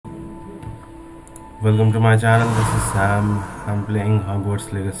Welcome to my channel. This is Sam. I'm playing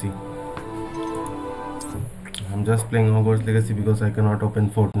Hogwarts Legacy. I'm just playing Hogwarts Legacy because I cannot open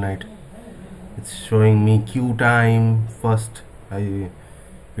Fortnite. It's showing me queue time. First,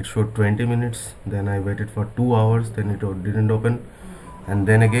 it showed 20 minutes. Then I waited for 2 hours. Then it didn't open. And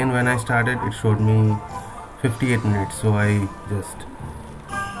then again when I started, it showed me 58 minutes. So I just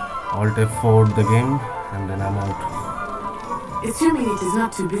Alt F4'd the game and then I'm out. Assuming it is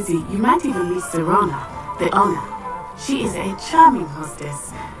not too busy, you might even meet Serona, the owner. She is a charming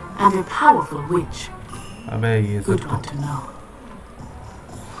hostess and a powerful witch. Good one to know.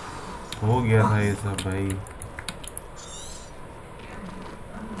 हो गया था ये सब भाई.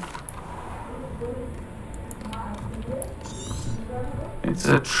 It's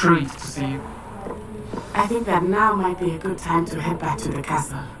a treat to see you. I think that now might be a good time to head back to the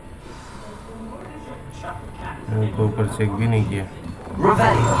castle. को ऊपर check भी नहीं किया.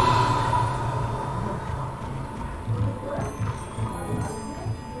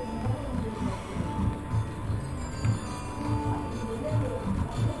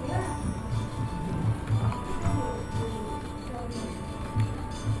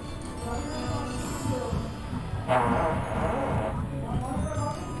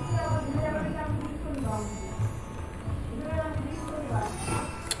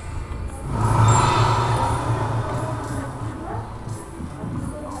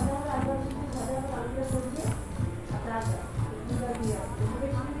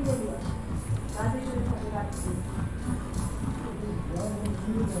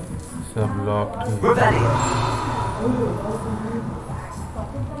 सब लॉक्ड है.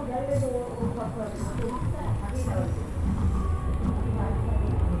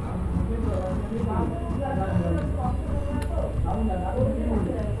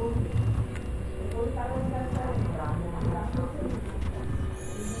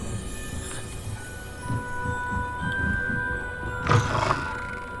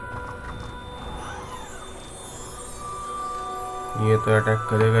 ये तो अटैक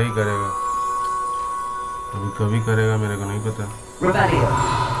करेगा ही करेगा. अभी कभी करेगा मेरे को नहीं पता.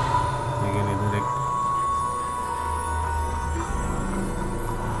 लेकिन इधर एक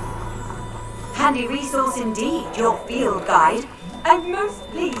handy resource indeed, your field guide. I'm most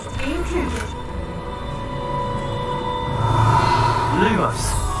pleased to be included. Lumos.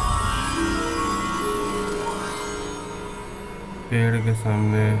 पेड़ के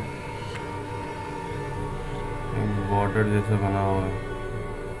सामने एक बॉर्डर जैसा बना हुआ है.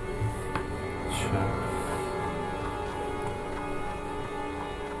 अच्छा,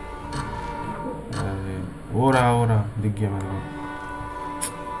 अरे हो रहा दिख गया मेरे को.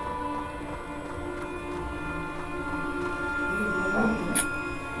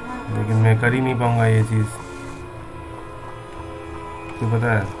 लेकिन मैं कर ही नहीं पाऊंगा ये चीज. तो पता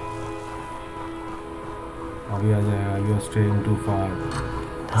है अभी आ जाएगा. You are straying too far.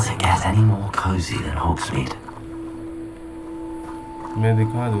 Does it get any more cozy than Hogsmeade? मैं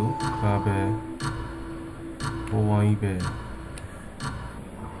दिखा दूँ कहाँ पे है. वो वहीं पे है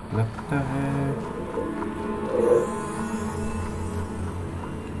लगता है.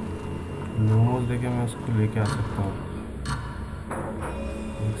 मोमोज देके मैं उसको लेके आ सकता हूँ.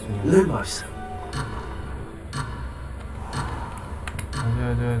 Lumos.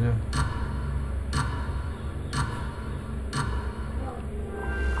 आजा.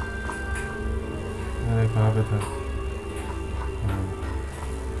 अरे कहाँ पे था.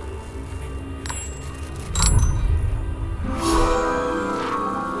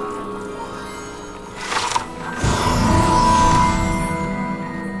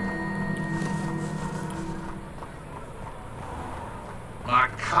 My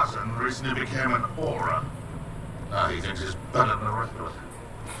cousin recently became an aura. He thinks he's better than the rest of us.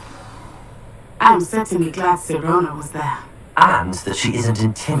 I'm certainly glad Serona was there. And that she isn't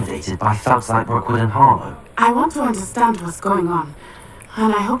intimidated by thugs like Brookwood and Harlow. I want to understand what's going on,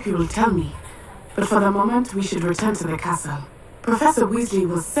 and I hope you will tell me. But for the moment, we should return to the castle. Professor Weasley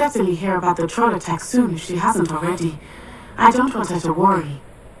will certainly hear about the troll attack soon if she hasn't already. I don't want her to worry.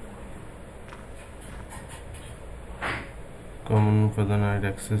 Common for the night,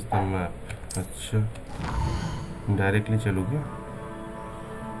 access the map. अच्छा, directly चलूँ क्या?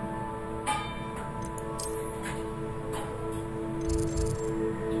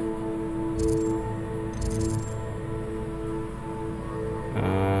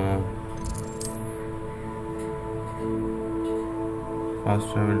 Fast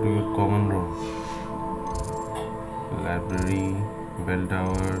travel to your common room. Library, bell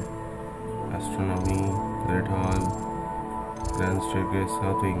tower, astronomy, great hall, grand staircase,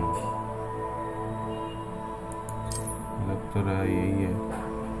 south wing. लग तो रहा यही है.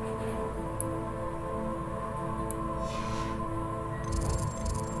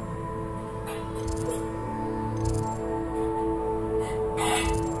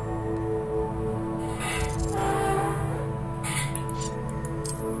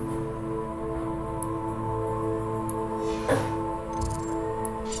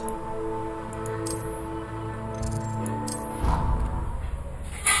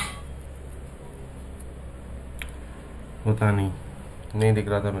 पता नहीं दिख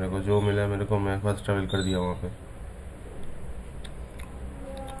रहा था मेरे को, जो मिला मेरे को, मैं फर्स्ट ट्रैवल कर दिया वहाँ पे।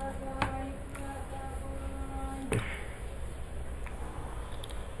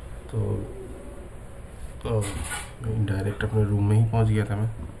 तो डायरेक्ट अपने रूम में ही पहुँच गया था मैं।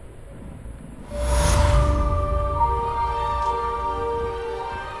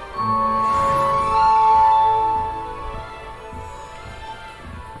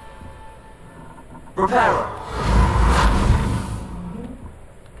 Reparo.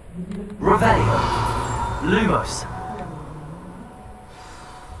 Revelio. Lumos.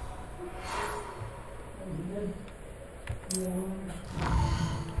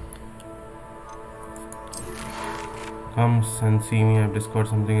 Come and see me. I've discovered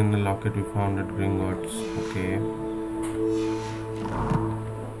something in the locket we found at Gringotts. Okay.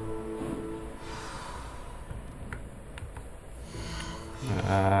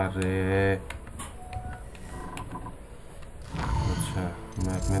 अरे अच्छा,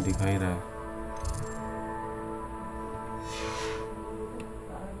 मैप में दिखाई रहा है।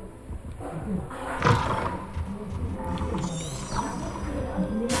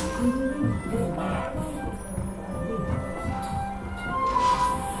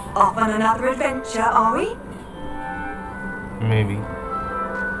 Off on another adventure, are we? Maybe.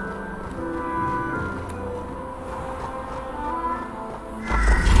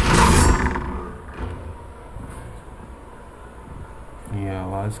 ये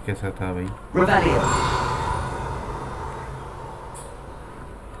आवाज कैसा था भाई? Revelio.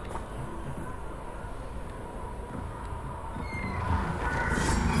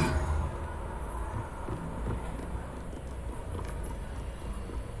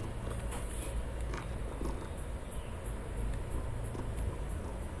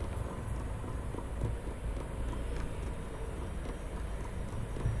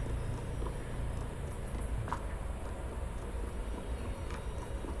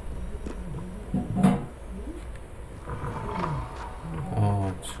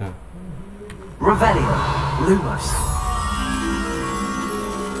 अच्छा, Revelio. Lumos.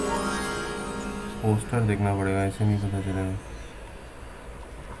 पोस्टर देखना पड़ेगा, ऐसे नहीं पता चलेगा।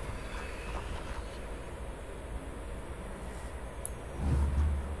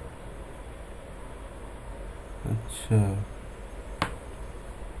 अच्छा,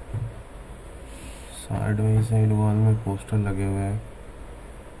 साइड बाई साइड वॉल में पोस्टर लगे हुए हैं।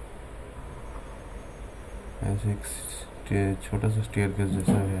 ऐसे एक छोटा सा स्टेयरकेस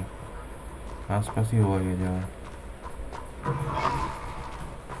जैसा है, आसपास ही होगा ये जगह।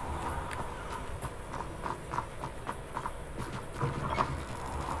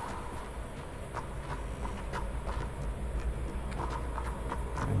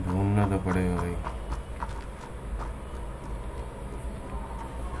 ढूंढना तो पड़ेगा भाई।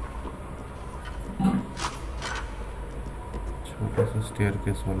 छोटा सा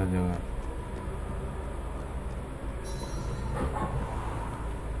स्टेयरकेस वाला जगह।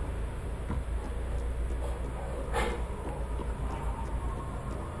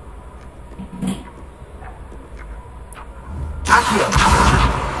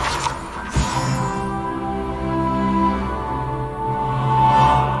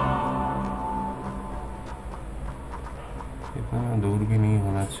 इतना दूर भी नहीं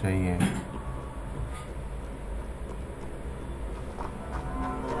होना चाहिए।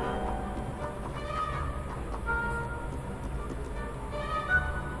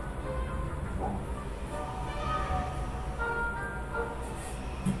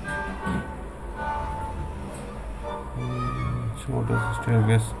 छोटा सा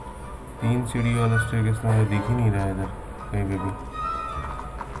स्टेयरकेस, 3 सीढ़ी वाला स्टेयरकेस तो मुझे दिख ही नहीं रहा है इधर कहीं पे भी।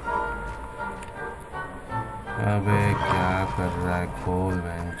 अबे क्या कर रहा है, खोल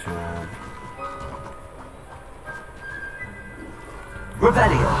बेंचो।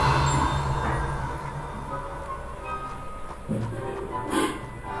 Revelio.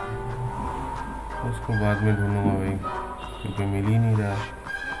 उसको बाद में ढूंढूंगा भाई, क्योंकि मिल ही नहीं रहा है।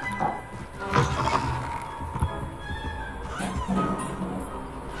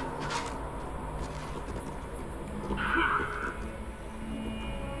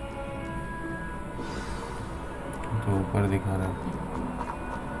 तो ऊपर दिखा रहा है,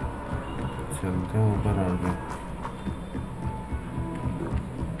 चलते हैं ऊपर आगे।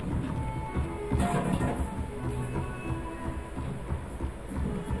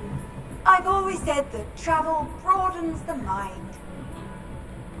 I've always said that travel broadens the mind.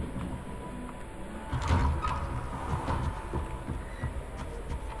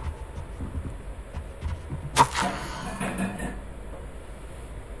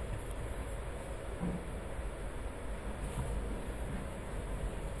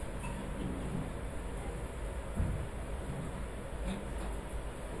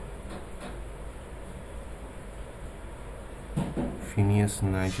 Phineas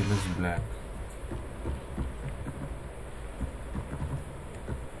Nigellus Black.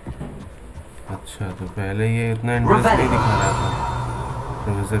 अच्छा, तो पहले ये इतना इंटरेस्ट नहीं दिखा रहा था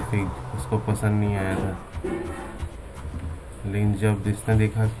प्रोफेसर फिग, उसको पसंद नहीं आया था, लेकिन जब इसने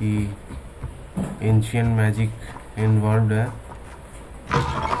देखा कि एंशियंट मैजिक इन्वॉल्व्ड है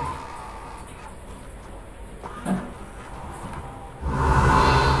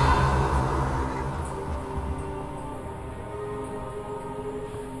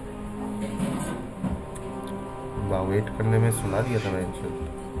वेट करने में सुना दिया था मैं।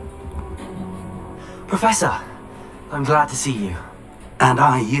 Professor, I'm glad to see you. And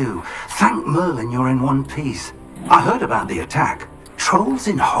I you. Thank Merlin you're in one piece. I heard about the attack. Trolls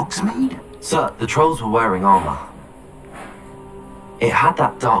in Hogsmeade? Sir, the trolls were wearing armor. It had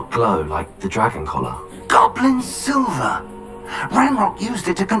that dark glow like the dragon collar. Goblin silver! Ranrock used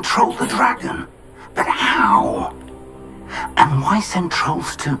it to control the dragon. But how? And why send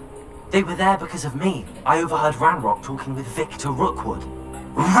trolls to... They were there because of me. I overheard Ranrock talking with Victor Rookwood.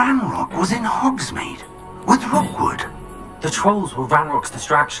 Ranrock was in Hogsmeade? With Rookwood? The trolls were Ranrock's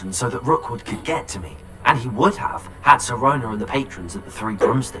distraction so that Rookwood could get to me. And he would have, had Sirona and the patrons at the Three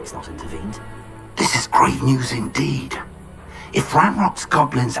Broomsticks not intervened. This is grave news indeed. If Ranrock's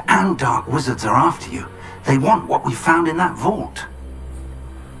goblins and dark wizards are after you, they want what we found in that vault.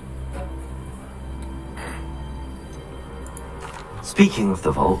 Speaking of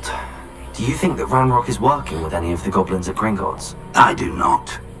the vault, do you think that Ranrock is working with any of the goblins at Gringotts? I do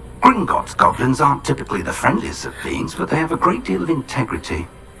not. Gringotts goblins aren't typically the friendliest of beings, but they have a great deal of integrity.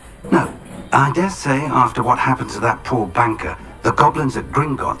 No, I dare say after what happened to that poor banker, the goblins at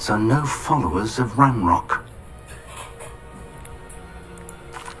Gringotts are no followers of Ranrock.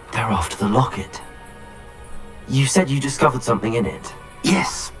 They're after the locket. You said you discovered something in it.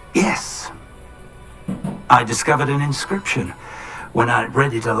 Yes, yes. I discovered an inscription. When I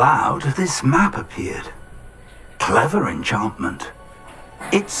read it aloud, this map appeared. Clever enchantment.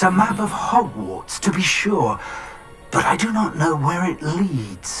 It's a map of Hogwarts, to be sure, but I do not know where it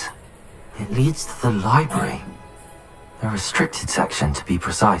leads. It leads to the library. A restricted section, to be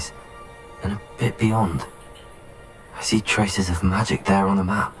precise, and a bit beyond. I see traces of magic there on the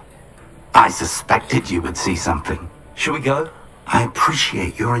map. I suspected you would see something. Shall we go? I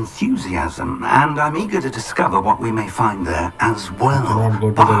appreciate your enthusiasm, and I'm eager to discover what we may find there as well.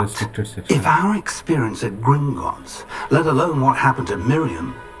 But if our experience at Gringotts, let alone what happened to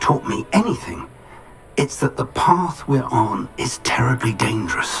Miriam, taught me anything, it's that the path we're on is terribly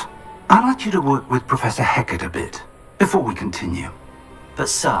dangerous. I'd like you to work with Professor Hecat a bit, before we continue. But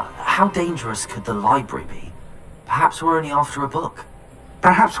sir, how dangerous could the library be? Perhaps we're only after a book.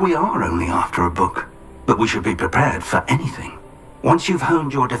 Perhaps we are only after a book, but we should be prepared for anything. Once you've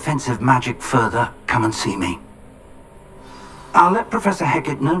honed your defensive magic further, come and see me. I'll let Professor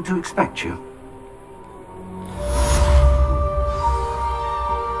Hecat know to expect you.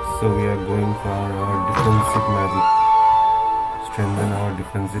 So we are going for our defensive magic. Strengthen our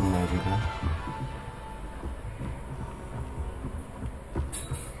defensive magic, huh?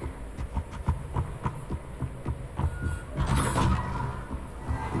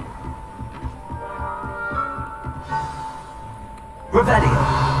 Revelio.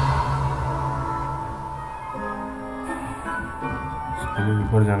 इसके लिए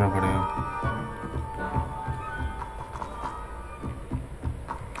ऊपर जाना पड़ेगा.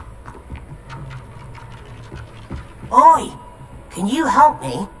 Oi! Can you help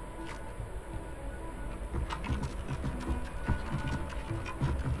me?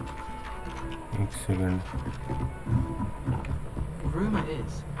 एक second. Rumor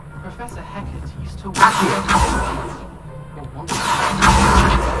is, Professor Hecat used to work or wanted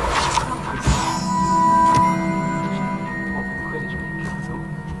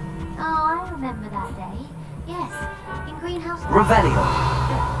Oh, I remember that day. Yes, in Greenhouse. Revelio.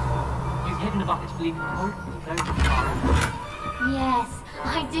 You've hidden the buckets for leaving home. Yes,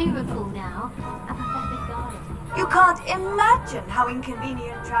 I do recall now. At Professor Garden. You can't imagine how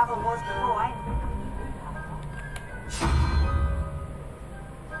inconvenient travel was before I...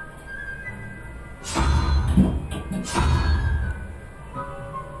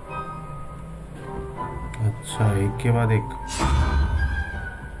 अच्छा, एक के बाद एक.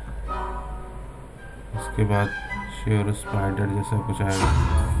 उसके बाद sure spider जैसा कुछ आएगा.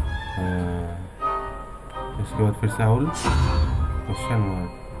 इसके बाद फिर से आउल.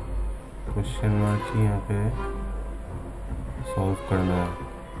 क्वेश्चन मार्क ही यहाँ पे सॉल्व करना है.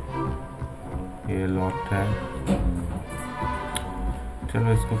 ये लॉक है. चलो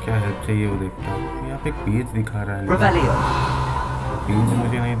इसको क्या हेल्प चाहिए वो देखता हूँ. यहाँ पे एक पेज दिखा रहा है. पेज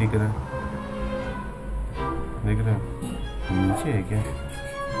मुझे नहीं दिख रहा. देख रहे हो? नीचे है क्या?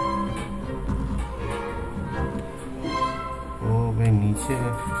 ओ भाई नीचे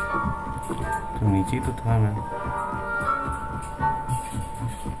है, तो नीचे ही तो था मैं।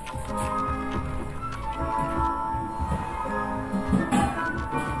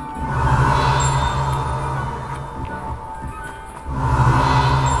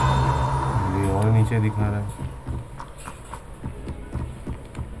 नीचे दिखा रहा है,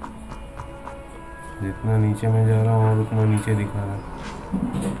 जितना नीचे मैं जा रहा हूँ और उतना नीचे दिखा रहा है।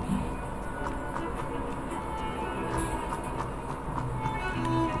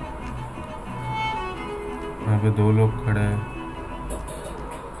 यहाँ पे 2 लोग खड़े हैं,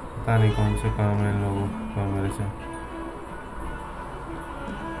 पता नहीं कौन से काम है इन लोगों का मेरे से।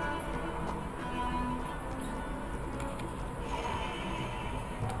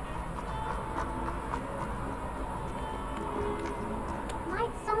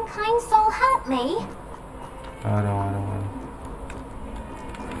 Me? आ रहा हूँ।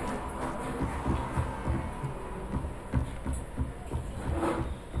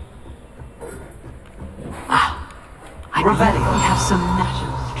 We have some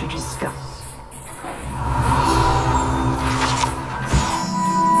matters to discuss.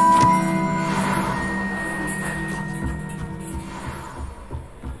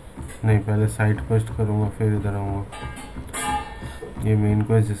 नहीं, पहले साइड क्वेस्ट करूँगा फिर इधर आऊँगा। ये मेन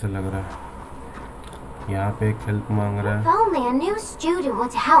क्वेस्ट जैसा लग रहा है। यहाँ पे एक हेल्प मांग रहा है। If only a new student were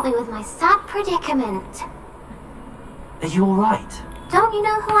to help me with my sad predicament. Are you all right? Don't you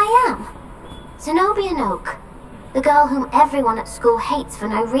know who I am? Zenobia Noak, the girl whom everyone at school hates for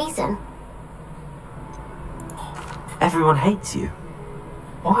no reason. Everyone hates you.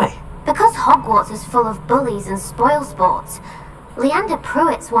 Why? Because Hogwarts is full of bullies and spoilsports. Leander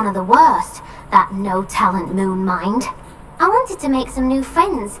Pruitt's one of the worst, that no-talent moon mind. I wanted to make some new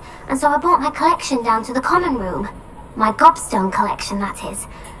friends, and so I brought my collection down to the common room. My gobstone collection, that is.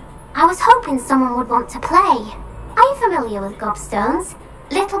 I was hoping someone would want to play. Are you familiar with gobstones?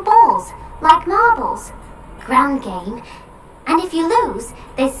 Little balls, like marbles. Ground game. And if you lose,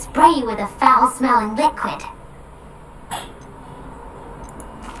 they spray you with a foul-smelling liquid.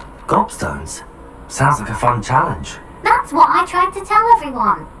 Gobstones? Sounds like a fun challenge. That's what I tried to tell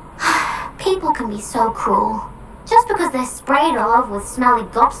everyone. People can be so cruel. Just because they're sprayed all over with smelly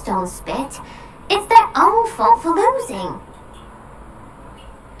gobstone spit, it's their own fault for losing.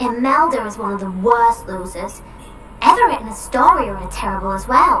 Imelda is one of the worst losers. Everett and Astoria are terrible as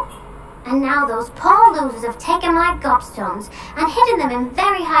well. And now those poor losers have taken my gobstones and hidden them in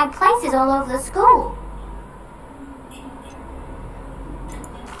very high places all over the school.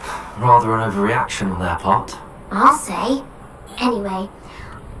 Rather an overreaction on their part. I'll say. Anyway,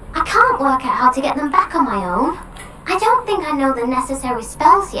 I can't work out how to get them back on my own. I don't think I know the necessary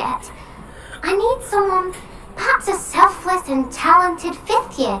spells yet. I need someone, perhaps a selfless and talented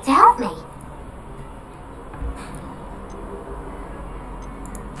 5th year to help me.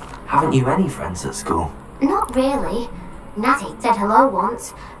 Haven't you any friends at school? Not really. Natty said hello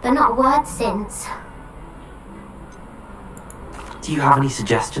once, but not a word since. Do you have any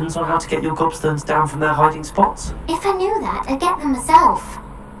suggestions on how to get your gobstones down from their hiding spots? If I knew that, I'd get them myself.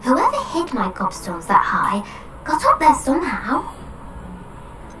 Whoever hid my gobstones that high got up there somehow.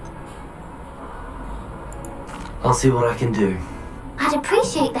 I'll see what I can do. I'd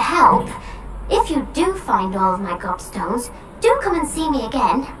appreciate the help. If you do find all of my gobstones, do come and see me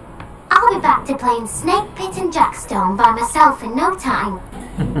again. I'll be back to playing Snake Pit and Jackstone by myself in no time.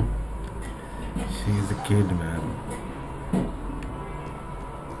 She's a kid, man.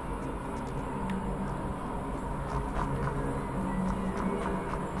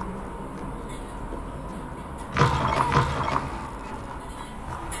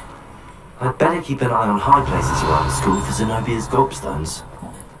 I'd better keep an eye on high places around the school for Zenobia's gobstones.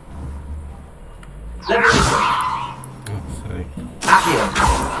 Sorry. Accio!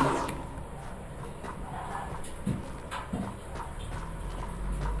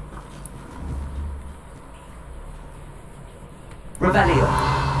 Revelio!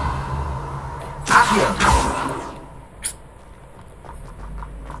 Accio!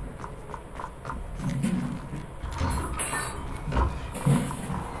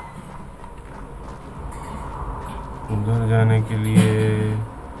 उधर जाने के लिए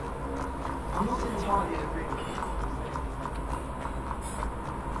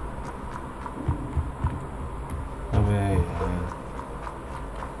अबे यार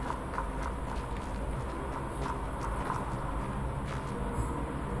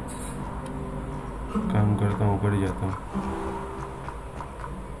काम करता हूँ, ऊपर ही जाता हूँ।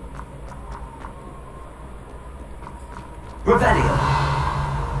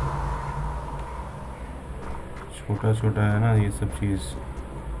 छोटा छोटा है ना ये सब चीज़।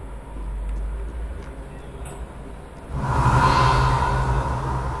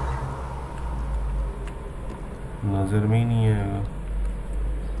 नज़र में ही नहीं आएगा।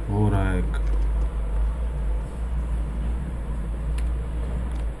 हो रहा है एक।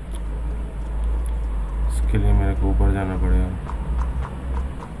 इसके लिए मेरे को ऊपर जाना पड़ेगा।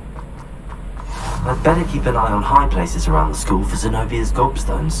 I'd better keep an eye on high places around the school for Zenobia's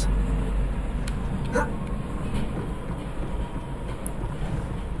gobstones.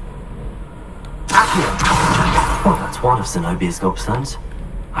 Oh, that's one of Zenobia's gobstones.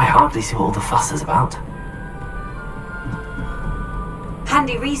 I hardly see what all the fuss is about.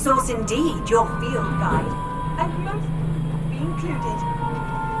 Handy resource indeed, your field guide. And most be included.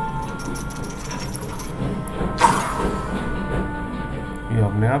 ये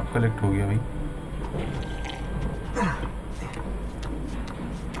अपने आप collect हो गया भाई।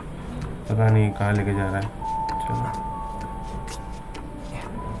 पता नहीं कहाँ लेके जा रहा है। चलो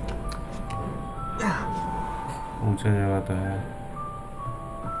ऊंचा जगह तो है।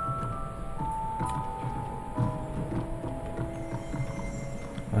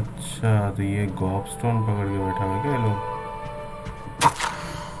 अच्छा तो ये गॉबस्टोन पकड़ के बैठा हुआ है क्या ये लोग?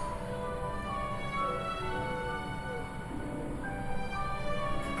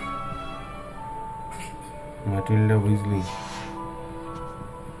 Matilda Weasley.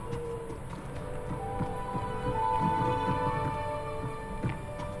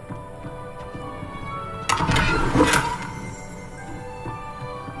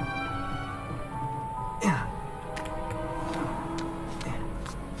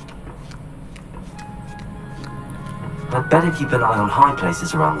 I'd better keep an eye on high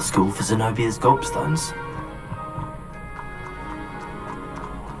places around the school for Zenobia's gobstones.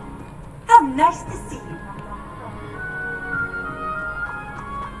 How nice to see you.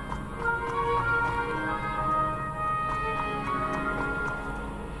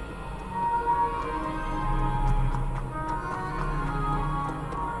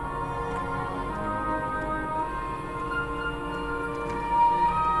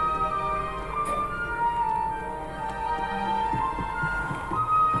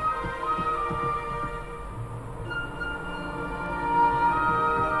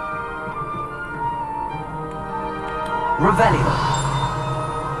 Revelio.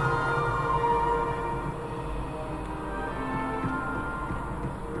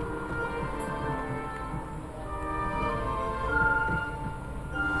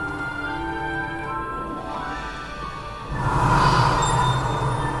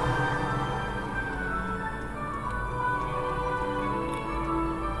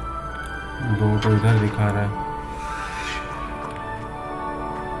 दो तो इधर दिखा रहा है।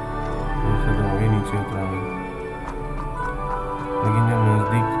 वैसे तो वही नीचे उतरा है, लेकिन जो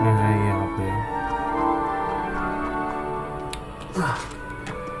नजदीक में है यहाँ पे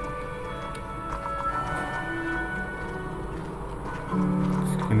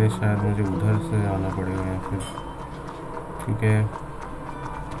इसके लिए शायद मुझे उधर से आना पड़ेगा या फिर ठीक है।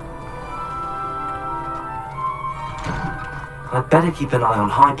 I'd better keep an eye on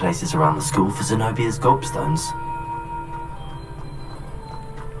high places around the school for Zenobia's gobstones.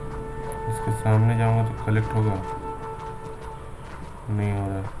 इसके सामने जाऊंगा तो कलेक्ट होगा, नहीं हो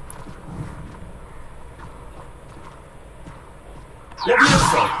रहा। जगह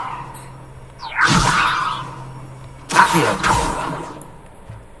पे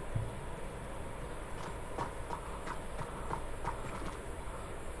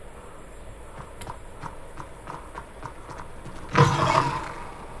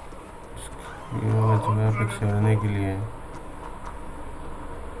चढ़ने के लिए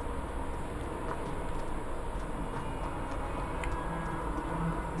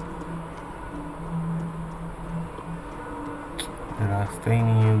रास्ता ही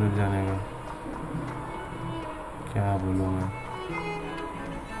नहीं है उधर जाने का, क्या बोलूं मैं।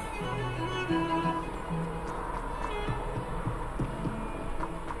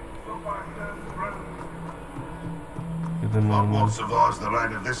 What survives the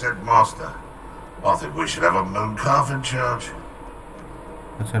reign of this headmaster? I think we should have a moon calf in charge.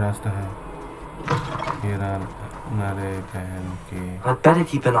 अच्छा रास्ता है ये नारे पहन के। I'd better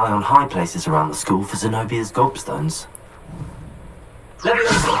keep an eye on high places around the school for Zenobia's gobstones.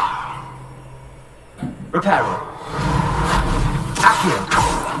 Levioso. Reparo. Accio.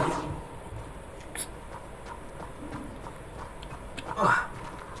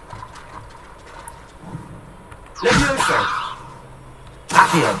 Levioso.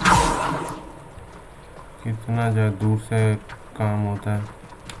 Accio. कितना दूर से काम होता है।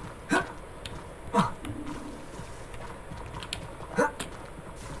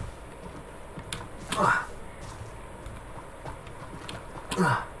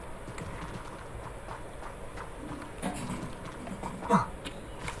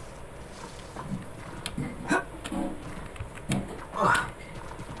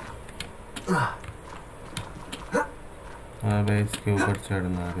 अबे इसके ऊपर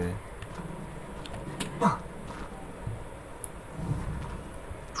चढ़ना है।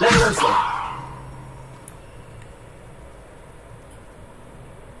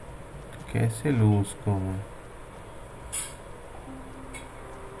 कैसे लूँ उसको मैं?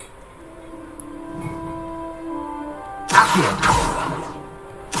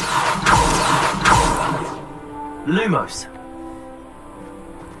 Lumos.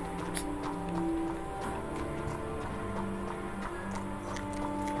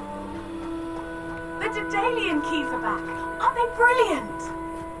 The Daedalian keys are back. Aren't they brilliant?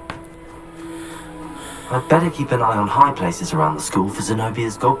 I'd better keep an eye on high places around the school for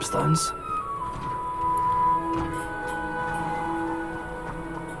Zenobia's gobstones.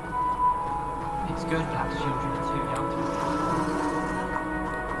 It's good that children are too young to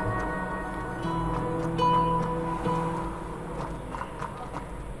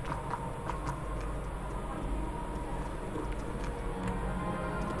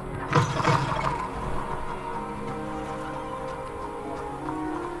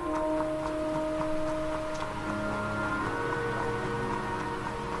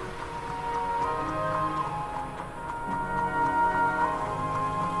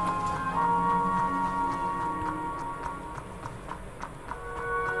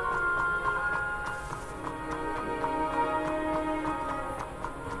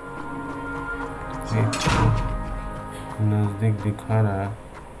नज़दीक दिखा रहा है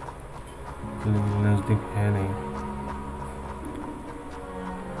लेकिन नज़दीक है नहीं।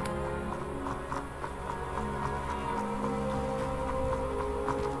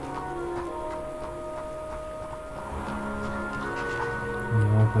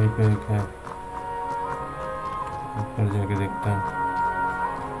 यहाँ कहीं पे एक है, ऊपर जाके देखता हूँ।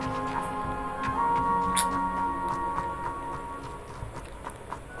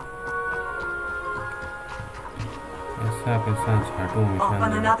 Off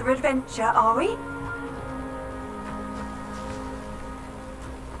on another adventure, are we?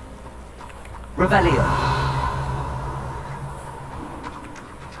 Revelio.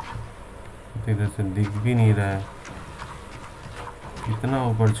 इधर से दिख भी नहीं रहा है, कितना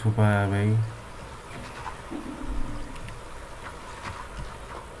ऊपर छुपा है भाई।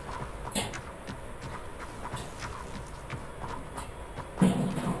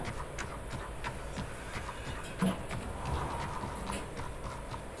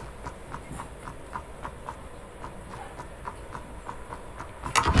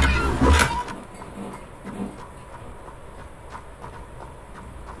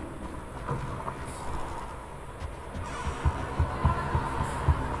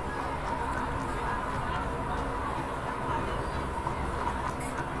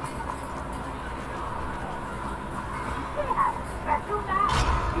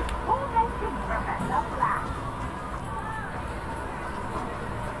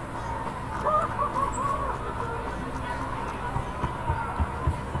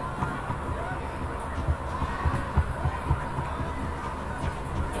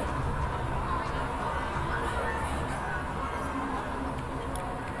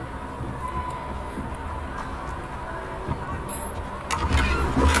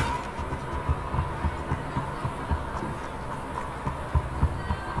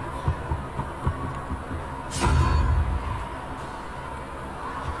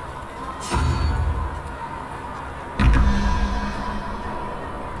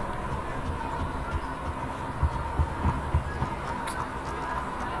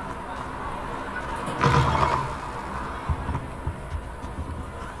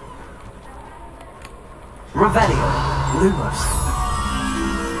 Revelio. Lumos.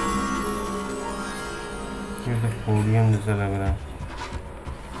 ये तो पोडियम जैसा लग रहा है।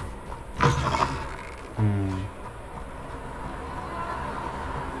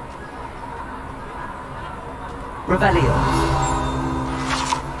 Revelio.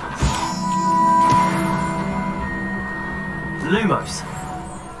 Lumos.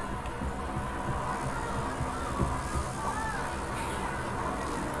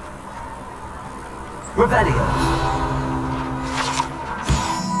 Revelio.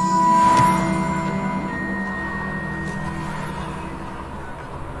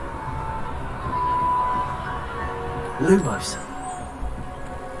 Lumos.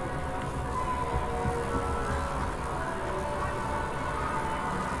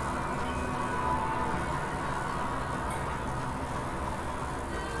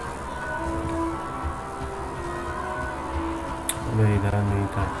 अबे इधर नहीं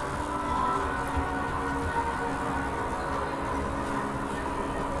था।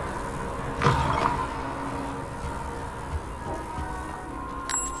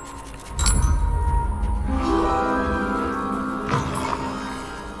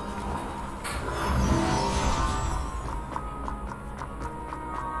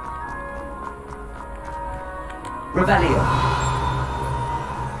 Revelio.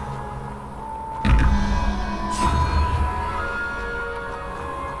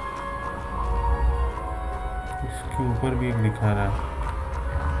 इसके ऊपर भी एक दिखा रहा है।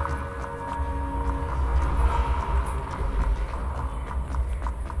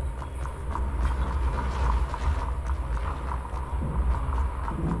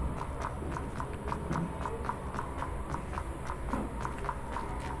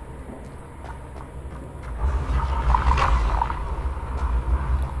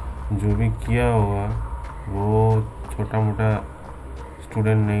 जो भी किया होगा वो छोटा मोटा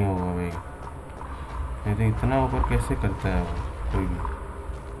स्टूडेंट नहीं होगा भाई। नहीं तो इतना ऊपर कैसे करता है वो कोई भी।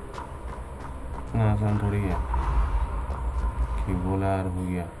 इतना आसान थोड़ी है कि बोला और हो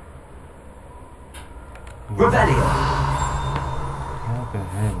गया। यहाँ पे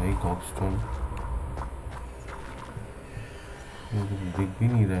है भाई कॉपस्टोन, दिख भी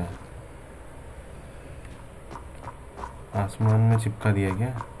नहीं रहा है। आसमान में चिपका दिया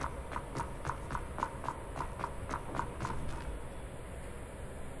क्या?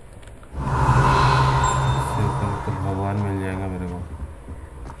 भगवान मिल जाएगा मेरे को।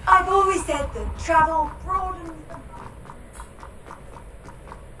 I've always said that travel broadens the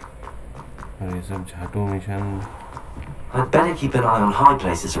और ये सब झाटू mission. I'd better keep an eye on high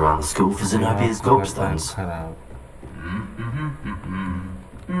places around the school for Zenobia's gobstones. खराब।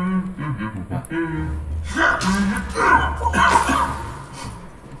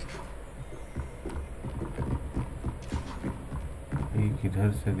 एक इधर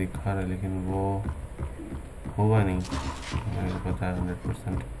से दिखा रहा है लेकिन वो होगा नहीं, मुझे पता है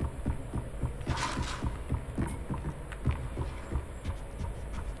 100%।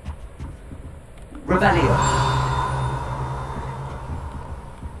 Revelio.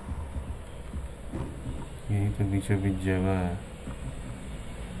 यही तो बीचों बीच जगह है।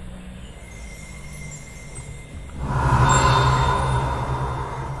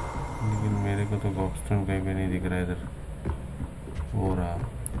 लेकिन मेरे को तो गॉबस्टोन कहीं भी नहीं दिख रहा है इधर। हो रहा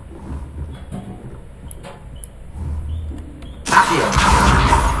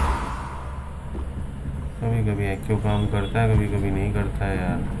कभी कभी एक्यो काम करता है, कभी कभी नहीं करता है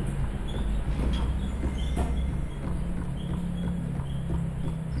यार।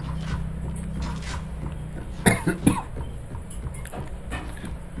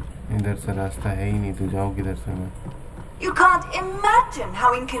 इधर से रास्ता है ही नहीं, तू जाओ किधर से? मैं You can't imagine how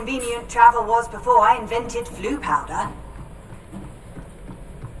inconvenient travel was before I invented flu powder.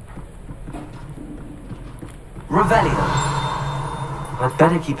 Revelio. I'd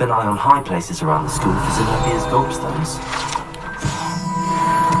better keep an eye on high places around the school for Zenobia's gobstones.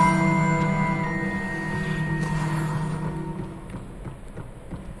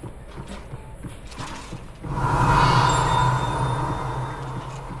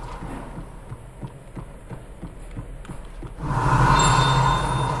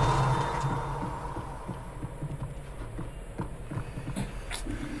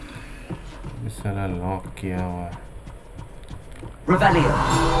 सारा लॉक किया हुआ है। Revelio.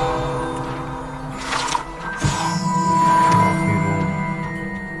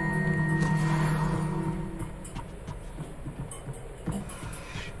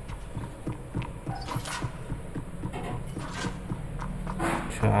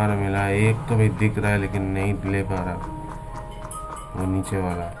 चार मिला, एक तो भाई दिख रहा है लेकिन नहीं ले पा रहा। वो नीचे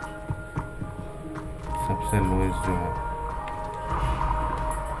वाला सबसे लोएस्ट जो है,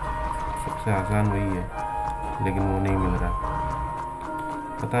 सबसे आसान वही है लेकिन वो नहीं मिल रहा।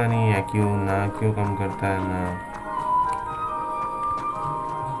 पता नहीं है क्यों, ना क्यों कम करता है ना।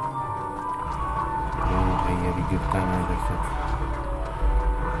 भाई अभी गिरता ना इधर से।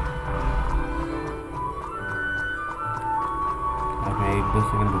 अब 1-2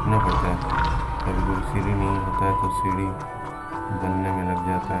 सेकंड रुकना पड़ता है। कभी कोई सीढ़ी नहीं होता है तो सीढ़ी बनने में लग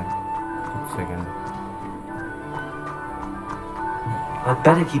जाता है कुछ second. I'd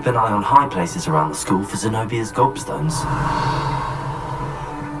better keep an eye on high places around the school for Zenobia's gobstones.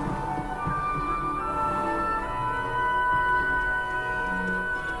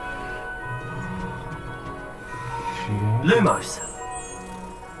 Lumos.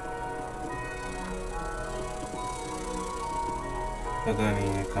 पता नहीं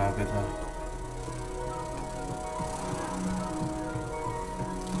है कहाँ पे था।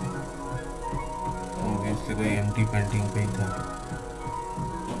 ऑब्वियसली कोई एम्प्टी पेंटिंग पे ही था।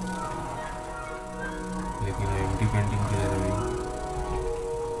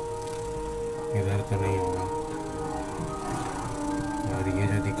 तो नहीं होगा। और ये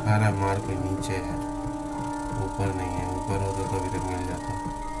जो दिखा रहा है मार्क नीचे है, ऊपर नहीं है। ऊपर होता तो अभी तक मिल जाता।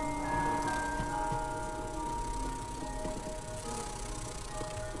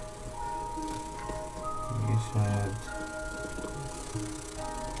 ये शायद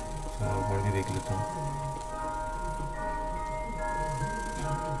ऊपर भी देख लेता हूँ।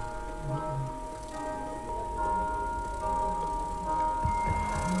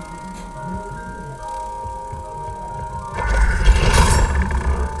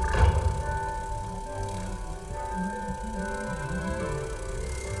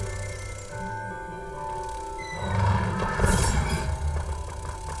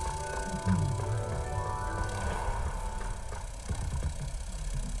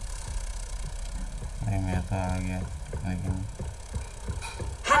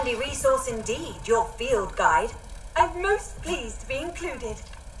 Handy resource indeed, your field guide. I'm most pleased to be included.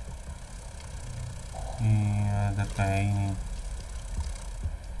 इधर का है ही नहीं।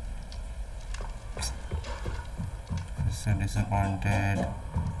 इससे disappointed।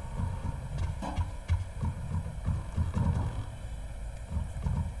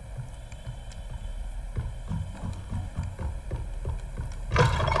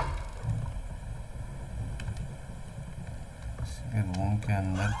 रूम के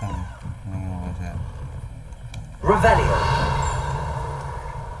अंदर तो नहीं होगा शायद। Revelio.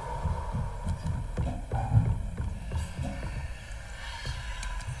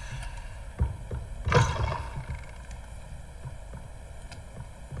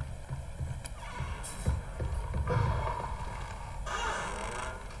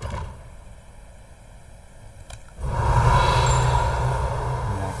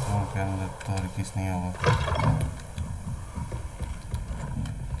 रूम के अंदर तो और किस नहीं होगा।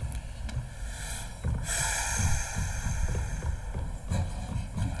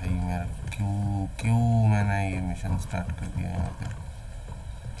 क्यों मैंने ये मिशन स्टार्ट कर दिया यहाँ पे।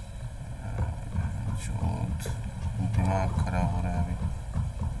 दिमाग खराब हो रहा है अभी।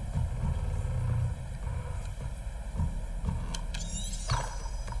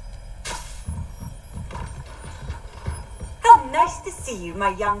 How nice to see you,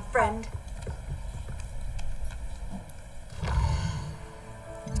 my young friend.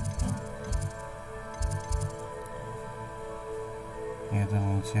 ये तो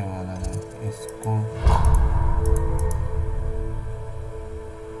नीचे वाला है, इसको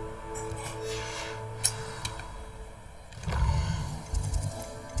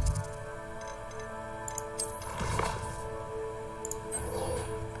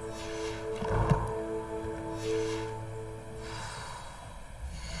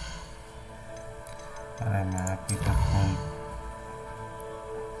अरे मैप ही तो खोल।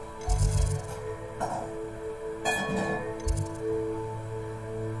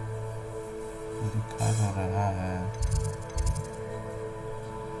 दिखा तो रहा है।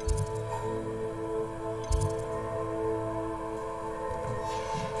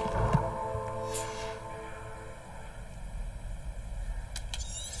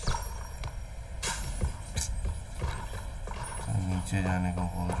 तो नीचे जाने को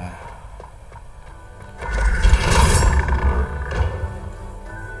बोल रहा है।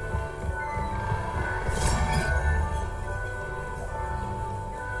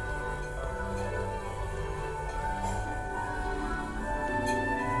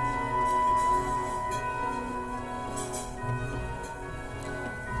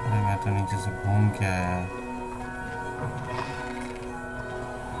 तो नीचे से घूम के आया।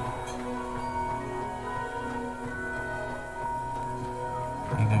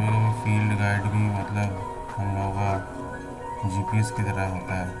 कभी कभी फील्ड गाइड भी मतलब हम लोगों का जीपीएस की तरह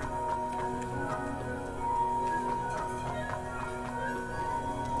होता है।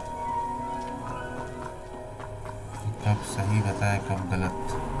 कब सही बताए कब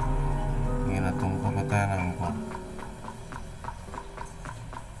गलत, ये ना तुमको पता है ना हमको।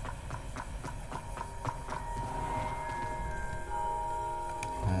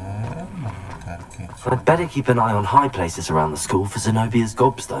 I'd better keep an eye on high places around the school for Zenobia's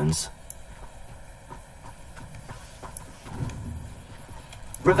gobstones.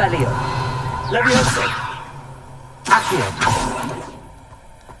 Revelio. Levioso. Accio.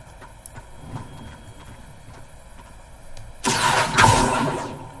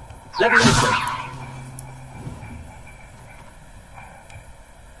 Levioso.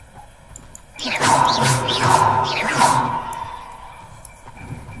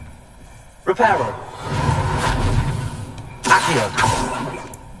 Reparo. Accio.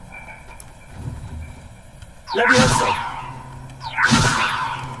 Levioso.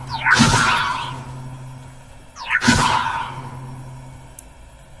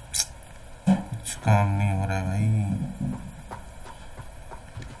 काम नहीं हो रहा है भाई।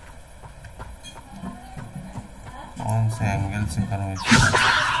 कौन से एंगल से करूँ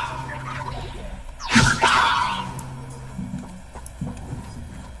इसको?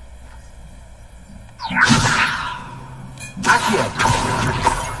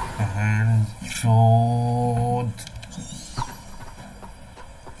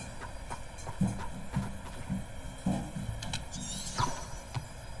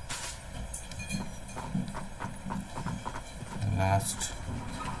 Last.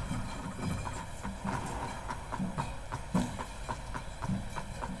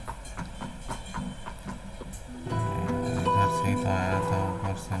 इधर से ही तो आया था,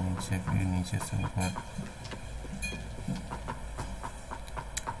 ऊपर से नीचे, फिर नीचे से ऊपर।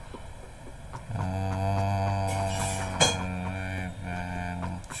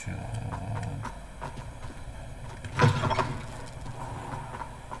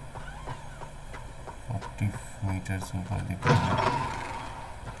 ऊपर दिख रहा है।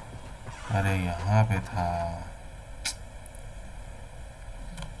 अरे यहाँ पे था।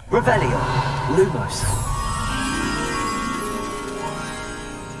 Revelio, Lumos.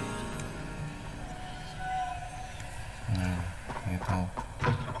 ये तो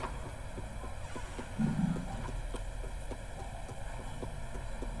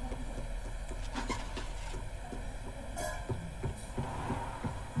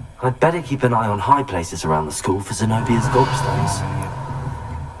I'd better keep an eye on high places around the school for Zenobia's gobstones.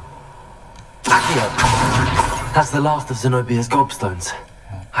 Accio! That's the last of Zenobia's gobstones.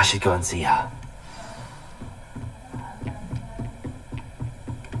 I should go and see her.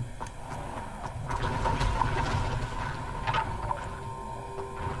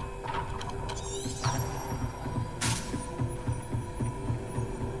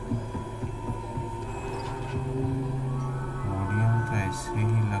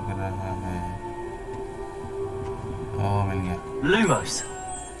 Lumos.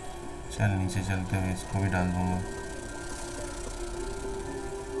 चल नीचे चलते हुए इसको भी डाल दूंगा।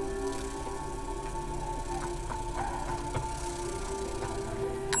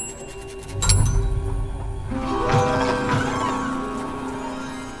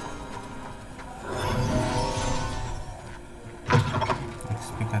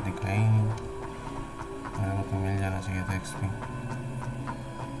 एक्सपी का दिखाई नहीं, मेरे को तो मिल जाना चाहिए था एक्सपी।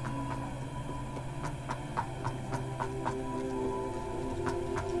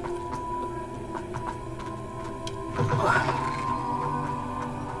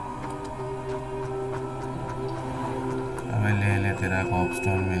 तेरा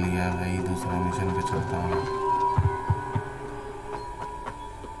गॉबस्टोन मिल गया भाई, दूसरा मिशन पे चलता हूँ।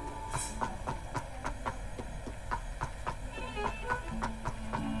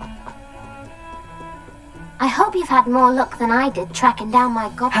 I hope you've had more luck than I did tracking down my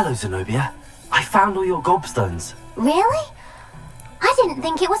gob. Hello, Zenobia. I found all your gobstones. Really? I didn't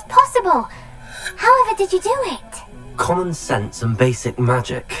think it was possible. However did you do it? Common sense and basic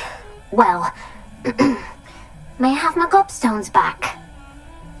magic. Well, may I have my gobstones back?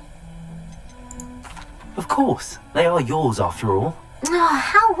 Of course. They are yours after all. Oh,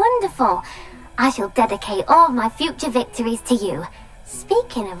 how wonderful. I shall dedicate all my future victories to you.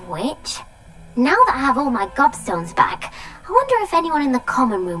 Speaking of which, now that I have all my gobstones back, I wonder if anyone in the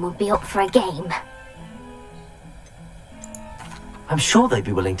common room would be up for a game. I'm sure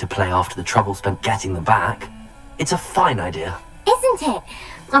they'd be willing to play after the trouble spent getting them back. It's a fine idea. Isn't it?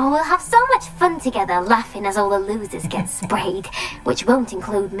 Oh, we'll have so much fun together laughing as all the losers get sprayed, which won't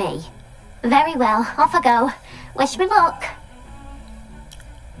include me. Very well, off I go. Wish me luck.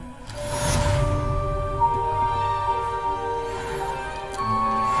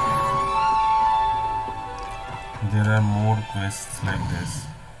 There are more quests like this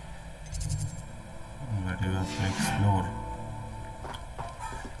that you have to explore.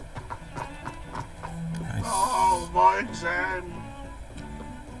 Oh, my exam!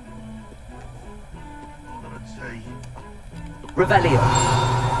 Let's see. Revelio.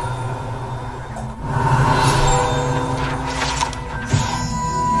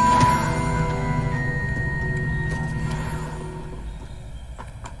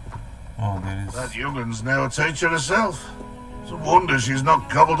 That young'un's now a teacher herself. It's a wonder she's not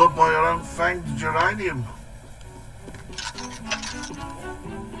gobbled up by her own fanged geranium.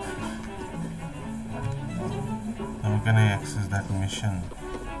 How can I access that mission?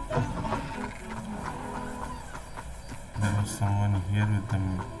 There was someone here with them.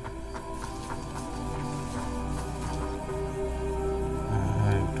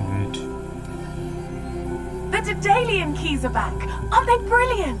 I have to wait. The Daedalian keys are back. Aren't they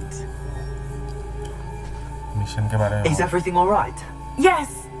brilliant? Mission के बारे में Is everything all right? Yes,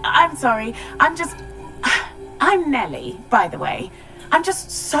 I'm sorry. I'm Nellie, by the way. I'm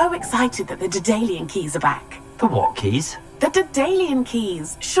just so excited that the Daedalian keys are back. The what keys? The Daedalian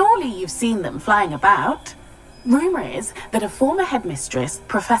keys. Surely you've seen them flying about. Rumour is that a former headmistress,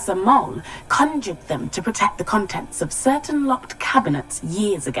 Professor Mole, conjured them to protect the contents of certain locked cabinets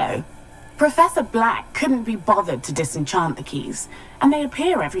years ago. Professor Black couldn't be bothered to disenchant the keys, and they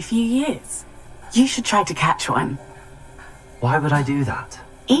appear every few years. You should try to catch one. Why would I do that?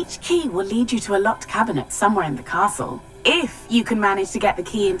 Each key will lead you to a locked cabinet somewhere in the castle. If you can manage to get the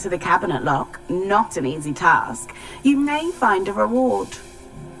key into the cabinet lock, not an easy task, you may find a reward.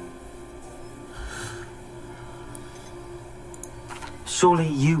 Surely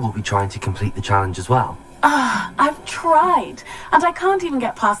you will be trying to complete the challenge as well. I've tried, and I can't even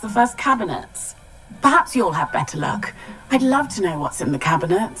get past the first cabinets. Perhaps you'll have better luck. I'd love to know what's in the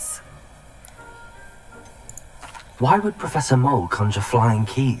cabinets. Why would Professor Mole conjure flying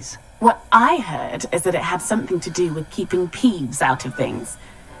keys? What I heard is that it had something to do with keeping Peeves out of things.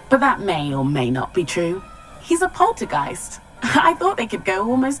 But that may or may not be true. He's a poltergeist. I thought they could go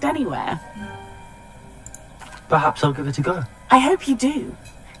almost anywhere. Perhaps I'll give it a go. I hope you do.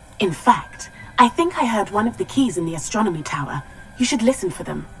 In fact, I think I heard one of the keys in the astronomy tower. You should listen for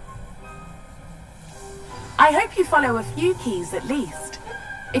them. I hope you follow a few keys at least.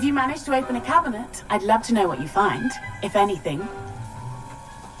 If you manage to open a cabinet, I'd love to know what you find, if anything.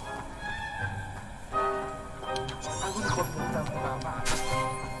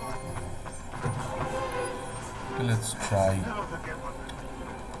 Okay, let's try.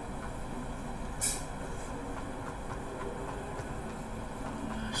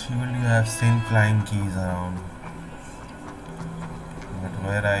 Surely you have seen flying keys around, but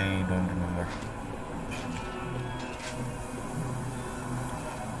where I don't remember.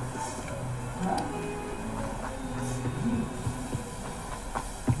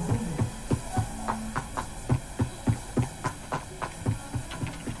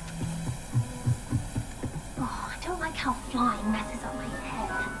 Oh, I don't like how flying messes up my head.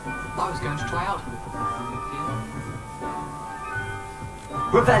 I was going to try out.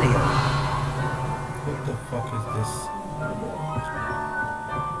 Revelio! What the fuck is this?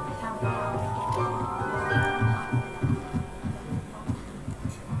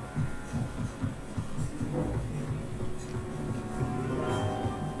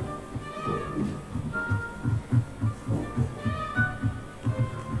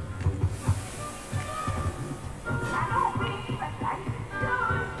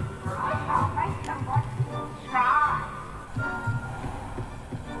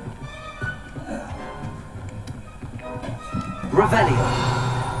 Revelio!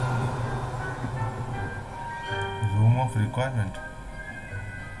 Room of requirement.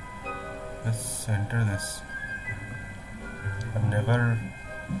 Let's enter this. I've never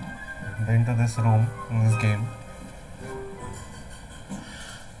been to this room in this game.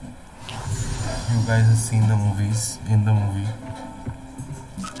 You guys have seen the movies in the movie.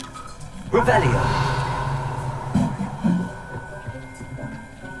 Revelio!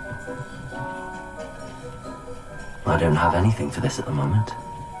 I don't have anything for this at the moment.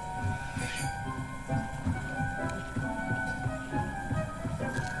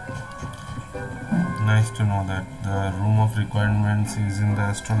 Nice to know that the room of requirements is in the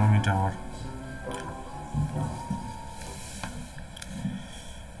astronomy tower.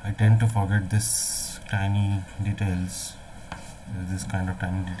 I tend to forget this tiny details. This kind of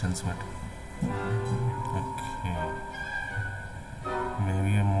tiny details, but okay.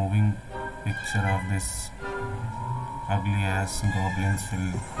 Maybe a moving picture of this ugly ass goblins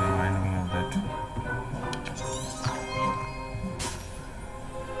will remind me of that.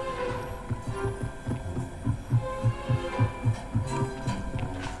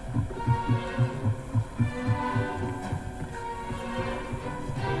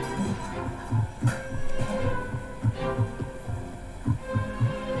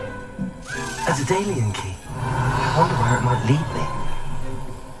 A Daedalian key. I wonder where it might lead me.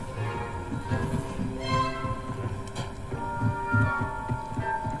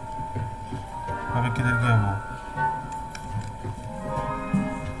 अबे किधर गया वो?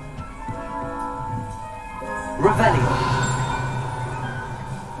 Revelio!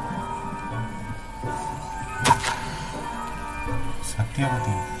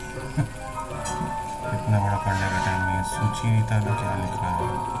 Satyavati कितना बड़ा पढ़ने का time है सुचरिता में क्या लिख रहा है?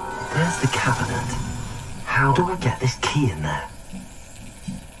 There's the cabinet. How do I get this key in there?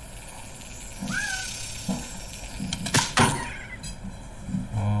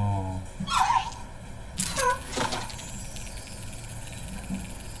 Oh.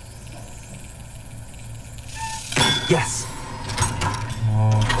 Yes.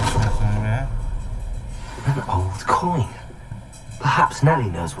 Okay. coin. Perhaps Nellie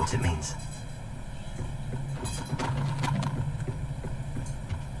knows what it means.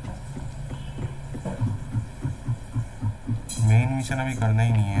 Main mission अभी करना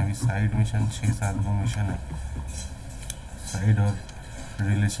ही नहीं है, अभी साइड मिशन 6-7 गो मिशन है, साइड और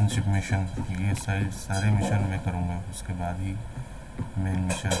रिलेशनशिप मिशन, ये साइड सारे मिशन मैं करूँगा, उसके बाद ही मेन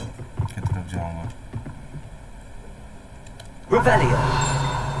मिशन की तरफ जाऊँगा।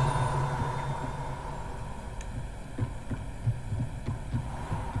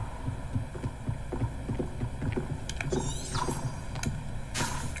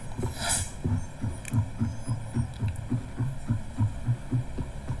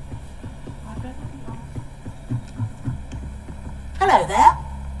 Hello there.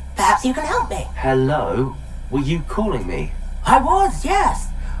 Perhaps you can help me. Hello? Were you calling me? I was, yes.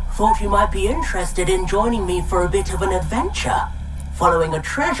 Thought you might be interested in joining me for a bit of an adventure. Following a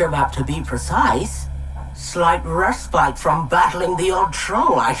treasure map, to be precise. Slight respite from battling the odd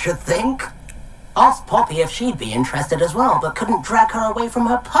troll, I should think. Asked Poppy if she'd be interested as well, but couldn't drag her away from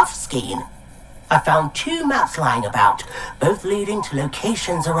her puff skein. I found 2 maps lying about, both leading to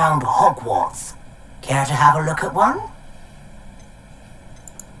locations around Hogwarts. Care to have a look at one?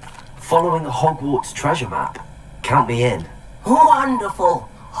 Following a Hogwarts treasure map? Count me in. Wonderful.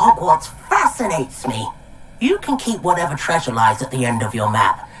 Hogwarts fascinates me. You can keep whatever treasure lies at the end of your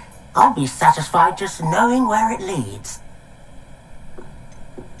map. I'll be satisfied just knowing where it leads.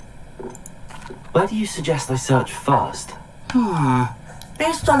 Where do you suggest I search first?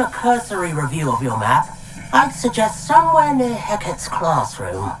 Based on a cursory review of your map, I'd suggest somewhere near Hecat's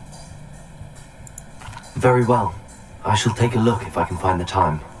classroom. Very well. I shall take a look if I can find the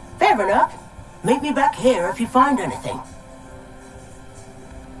time. Fair enough. Meet me back here if you find anything.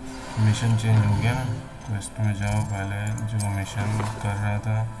 Mission change हो गया ना, quest में जाओ, पहले जो mission कर रहा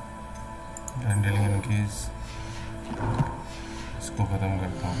था डैंडेलियन कीज, इसको ख़त्म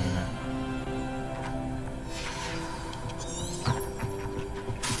करता हूँ पहले।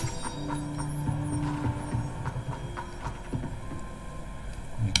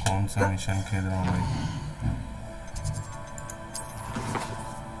 ये कौन सा मिशन खेल रहा हूँ भाई?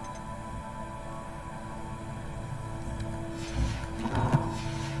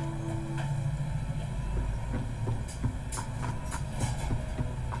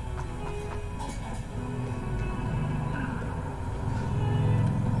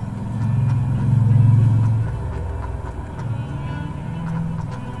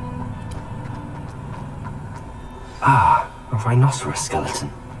 Ah, a rhinoceros skeleton.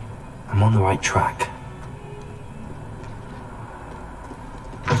 I'm on the right track.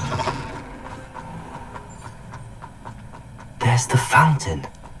 There's the fountain.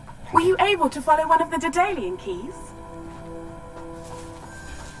 Were you able to follow one of the Daedalian keys?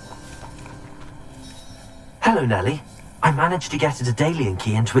 Hello, Nellie. I managed to get a Daedalian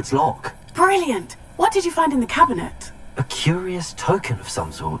key into its lock. Brilliant. What did you find in the cabinet? A curious token of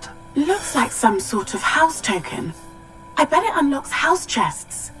some sort. Looks like some sort of house token. I bet it unlocks house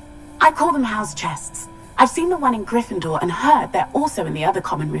chests. I call them house chests. I've seen the one in Gryffindor and heard they're also in the other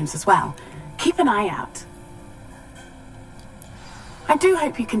common rooms as well. Keep an eye out. I do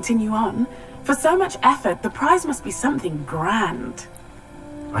hope you continue on. For so much effort, the prize must be something grand.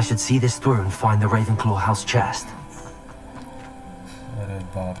 I should see this through and find the Ravenclaw house chest. अरे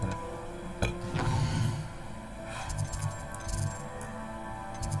बाप रे।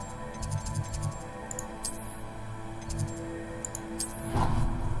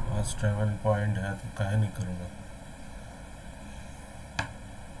 आज travel point है तो काहे नहीं करूँगा।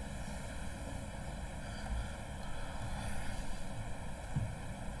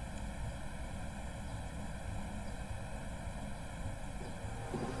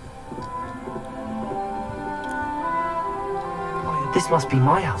 This must be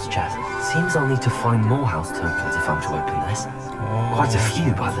my house chest. Seems I'll need to find more house tokens if I'm to open this. Quite a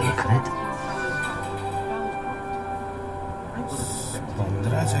few by the look of it.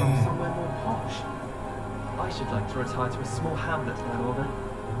 I should like to retire to a small hamlet in that order.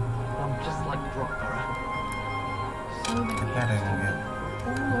 I'm just like Brockborough. कितना time हो गया?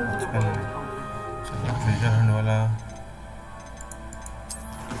 चलो treasure Hunt वाला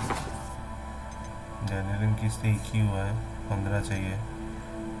डैनियलियन की से एक ही हुआ है, 15 चाहिए।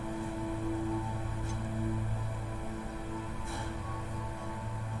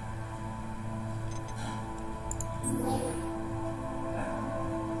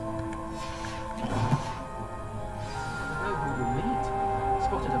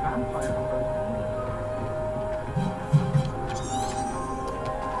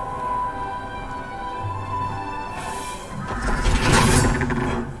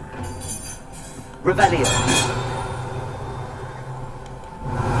 Revelio.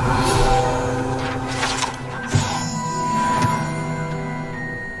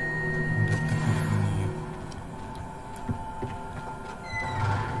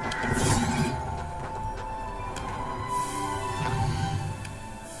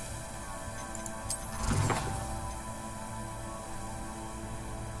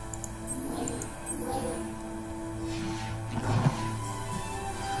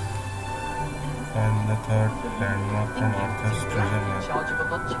 charge of a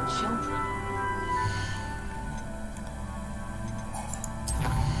bunch of children.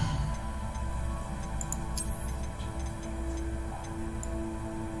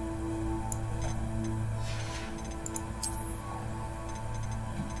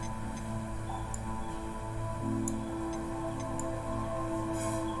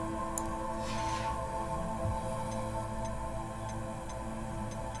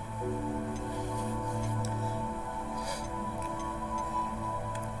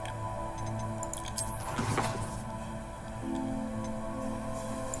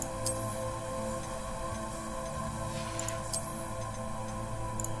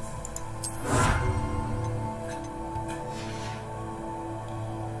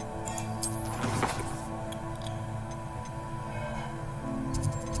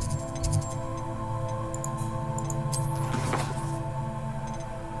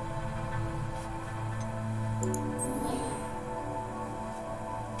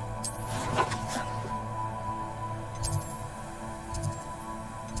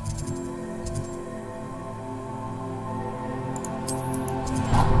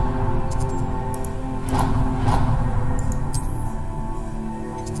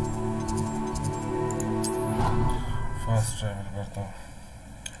 Travel करता हूँ,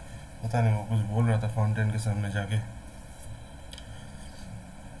 पता नहीं वो कुछ बोल रहा था फाउंटेन के सामने जाके,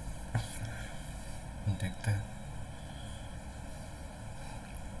 देखते हैं।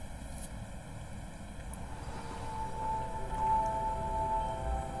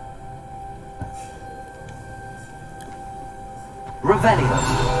 Revelio.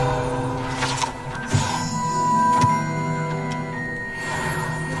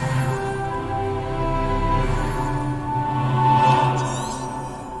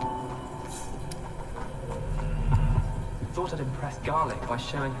 Thought I'd impress Garlic by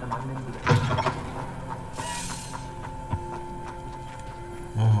showing her my nimbleness.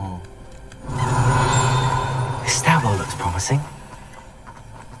 Oh. This stairwell looks promising.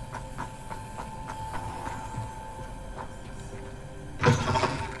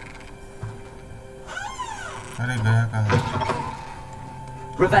 अरे गया कहाँ?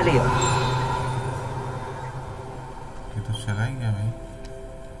 Revelio. ये तो चला ही गया भाई।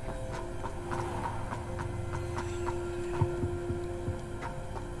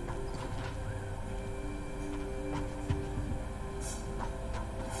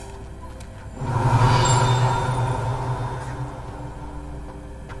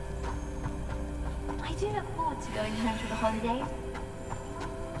 I do look forward to going home for the holidays.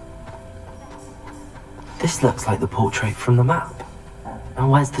 This looks like the portrait from the map.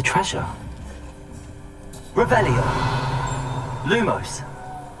 And where's the treasure? Revelio. Lumos.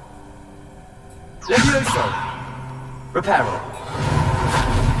 Levioso. Reparo.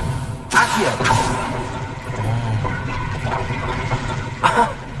 Accio.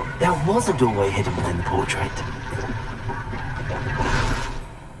 There was a doorway hidden within the portrait.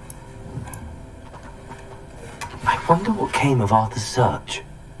 I wonder what came of Arthur's search.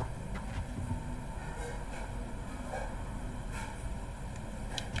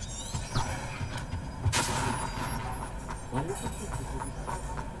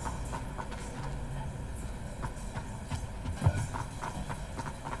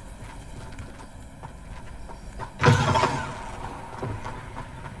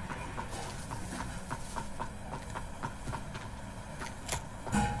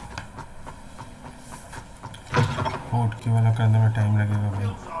 Port की वाला करने में time लगेगा भाई,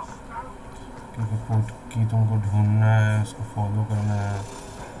 क्योंकि port की तुमको ढूंढना है, उसको फॉलो करना है।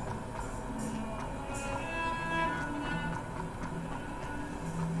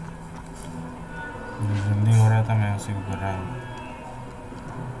 जल्दी हो रहा था, मैं उसी को कर रहा हूँ।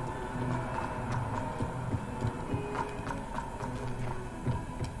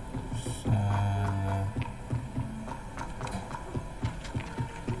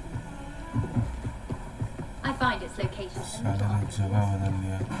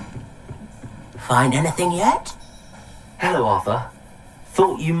 Find anything yet? Hello, Arthur.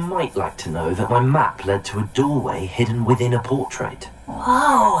 Thought you might like to know that my map led to a doorway hidden within a portrait.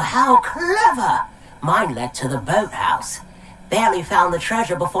 Oh, how clever! Mine led to the boathouse. Barely found the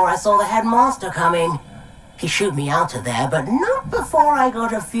treasure before I saw the headmaster coming. He shooed me out of there, but not before I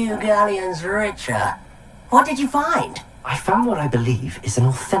got a few galleons richer. What did you find? I found what I believe is an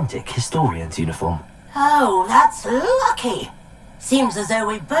authentic historian's uniform. Oh, that's lucky. Seems as though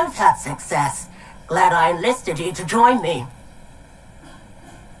we both had success. Glad I enlisted you to join me.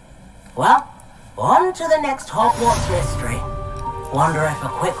 Well, on to the next Hogwarts mystery. Wonder if a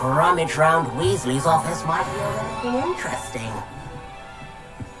quick rummage round Weasley's office might yield anything interesting.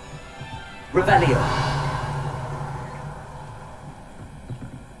 Revelio.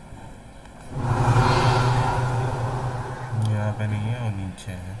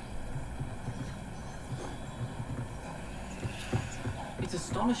 नीचे है। It's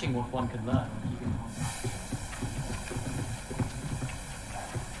astonishing what one can learn.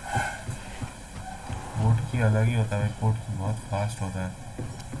 Port की अलग ही होता है, port की बहुत fast होता है।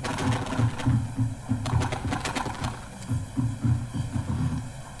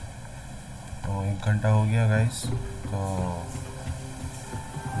 तो 1 घंटा हो गया गाइस, तो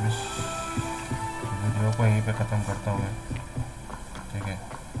इस वीडियो को यहीं पे ख़त्म करता हूँ मैं। ठीक है,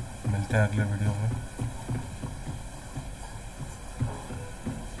 मिलते हैं अगले वीडियो में।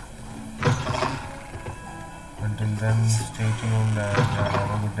 Until then, stay tuned and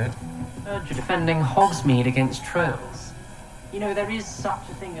have a good day. You're defending Hogsmeade against trolls. You know, there is such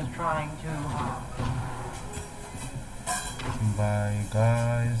a thing as trying too hard. Bye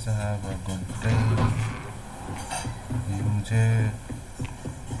guys, have a good day. ये मुझे,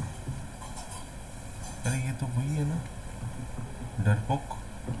 अरे ये तो वही है ना, डरपोक।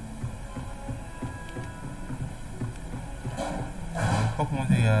 डरपोक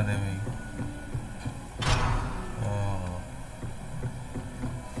मुझे याद है भाई।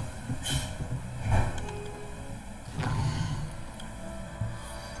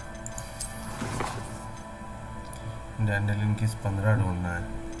 डैंडलिन किस 15 ढूंढना है।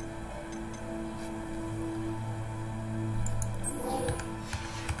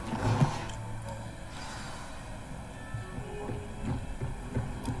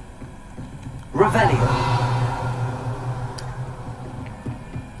 Revelio.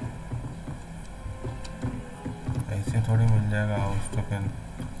 ऐसे थोड़ी मिल जाएगा हाउस टोकन।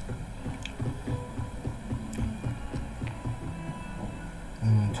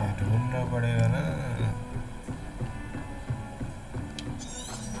 मुझे ढूंढना पड़ेगा ना।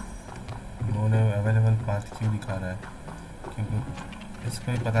 अवेलेबल पाथ क्यों दिखा रहा है, क्योंकि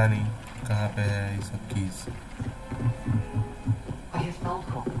इसको भी पता नहीं कहाँ पे है ये सब कीज। मेरे को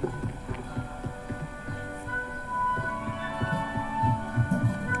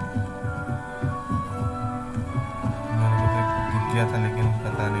तो दिख गया था लेकिन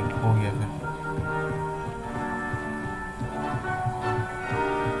पता नहीं खो गया फिर।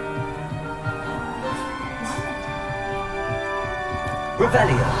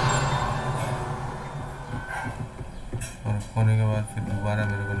 Revelio. होने के बाद फिर दोबारा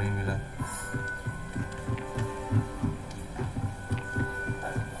मेरे को नहीं मिला।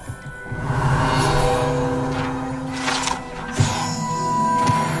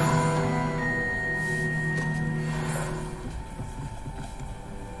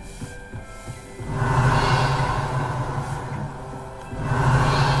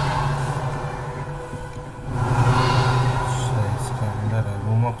 इसका अंदर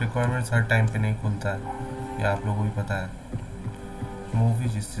room of requirements her time पे नहीं खुलता है, ये आप लोगों को भी पता है। मूवी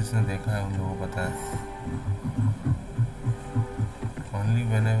जिसने देखा है उन लोगों को पता है। Only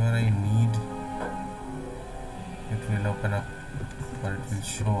whenever I need it will open up or it will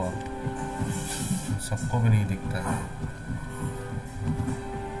show up. सबको भी नहीं दिखता है।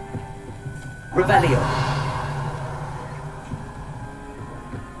 Revelio.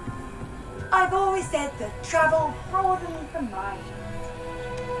 I've always said that travel broadens the mind.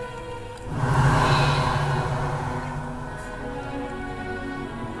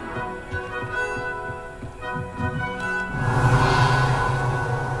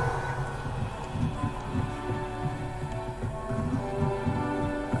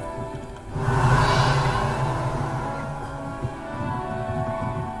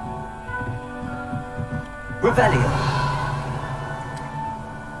 Revelio.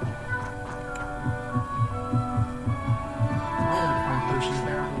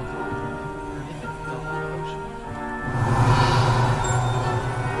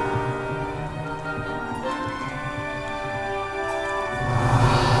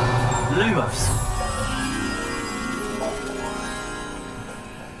 Lumos.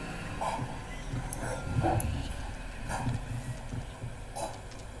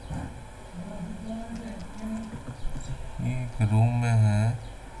 Room में है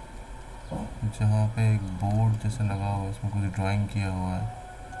जहाँ पे एक बोर्ड जैसा लगा हुआ है, उसमें कुछ ड्राइंग किया हुआ है।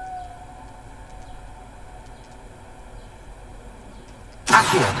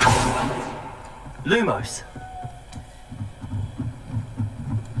 Lumos.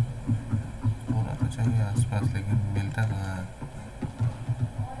 होना तो चाहिए आसपास, लेकिन मिलता कहाँ है।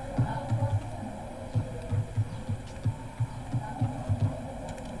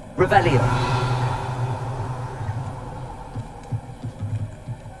 Revelio.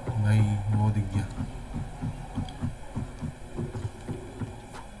 भाई वो दिख गया।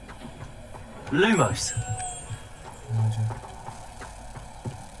 Lumos.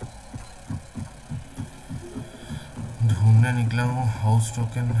 ढूंढने निकला हूँ हाउस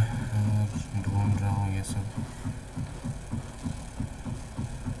टोकन, ढूंढ रहा हूँ ये सब।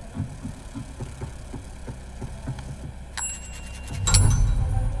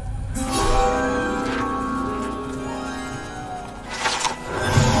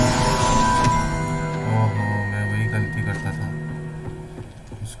 ओहो, मैं वही गलती करता था।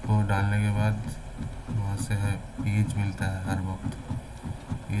 उसको डालने के बाद वहाँ से है पेज मिलता है हर वक्त,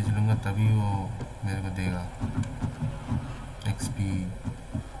 पेज लूँगा तभी वो मेरे को देगा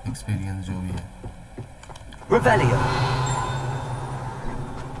एक्सपीरियंस जो भी है।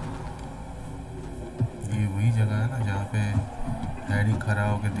 ये वही जगह है ना जहाँ पे हैरी खड़ा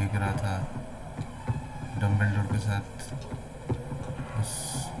होकर देख रहा था डम्बलडोर के साथ, उस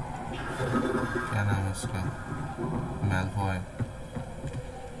क्या नाम है उसका, मैलफॉय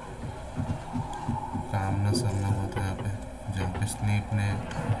का आमना सामना हुआ था यहाँ पे, जहाँ पे स्नेप ने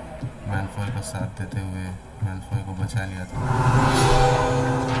मैलफॉय का साथ देते हुए मैलफॉय को बचा लिया था।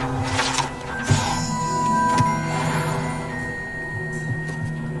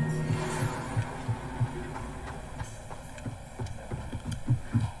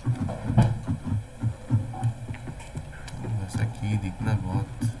 वैसा की दिखना बहुत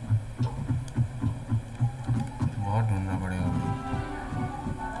ढूंढना पड़ेगा।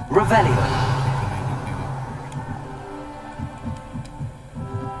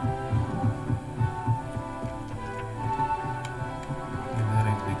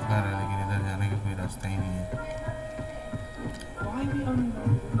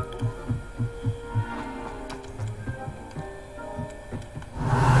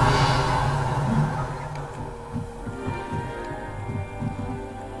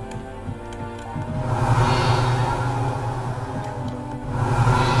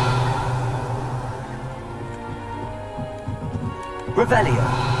 Revelio.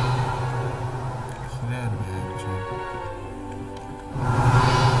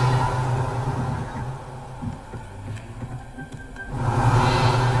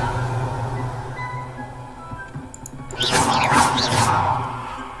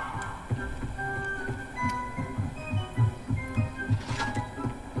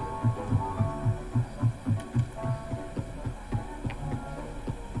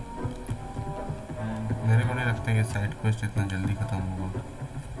 मेरे को नहीं लगता कि साइड क्वेस्ट इतना जल्दी खत्म होगा,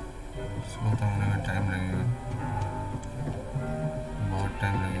 इसको खत्म होने में टाइम लगेगा, बहुत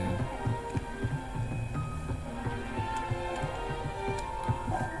टाइम लगेगा।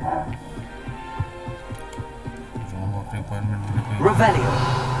 रूम ऑफ रिक्वायरमेंट मेरे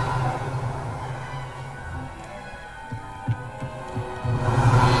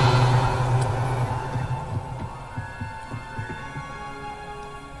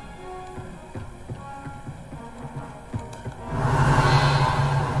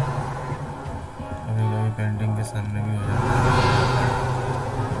पेंटिंग के सामने भी हो जाता है।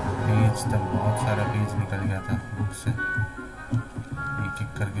 पेज तक बहुत सारा पेज निकल गया था बुक से, एक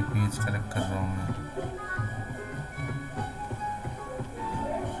एक करके पेज कलेक्ट कर रहा हूँ मैं।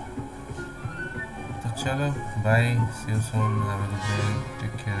 तो चलो bye, C you soon, have a good day,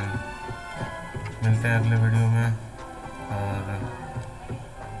 take care. मिलते हैं अगले वीडियो में, और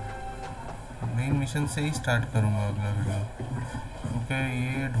मेन मिशन से ही स्टार्ट करूँगा अगला वीडियो, क्योंकि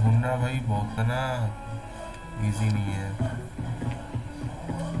ये ढूंढना भाई बहुत ना इजी नहीं है।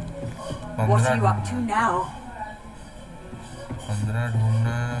 15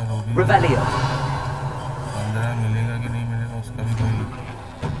 ढूंढना है, वो भी 15 मिलेगा कि नहीं मिलेगा उसका भी कोई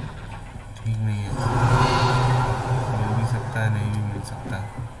ठीक नहीं है, मिल भी सकता है नहीं भी मिल सकता,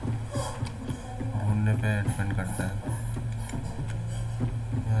 ढूंढने पे डिपेंड करता है।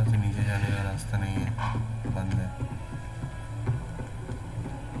 यहाँ से नीचे जाने का रास्ता नहीं है, बंद है।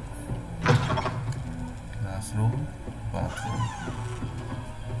 Classroom, bathroom,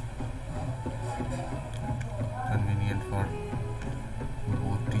 convenient for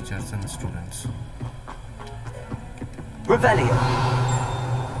both teachers and students. Revelio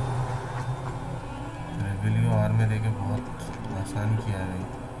are में देके बहुत आसान किया है,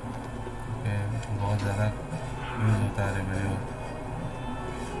 बहुत ज़्यादा यूज होता है रेवेलियो।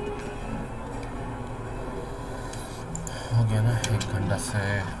 हो गया ना 1 घंटा से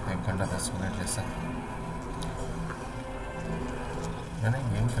 1 घंटा 10 मिनट जैसा। मैंने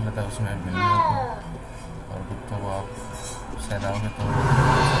गेम खेला था, उसमें बिल्लियों को और कुत्तों को आप सहलाओगे तो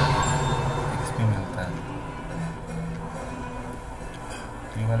एक्सपी मिलता है।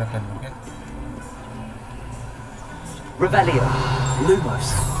 ये वाला कर लूँ क्या? Revelio. Lumos.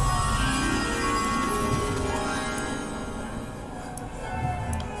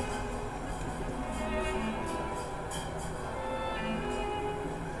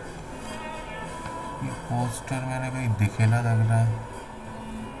 ये पोस्टर मैंने कहीं दिखेला लग रहा है।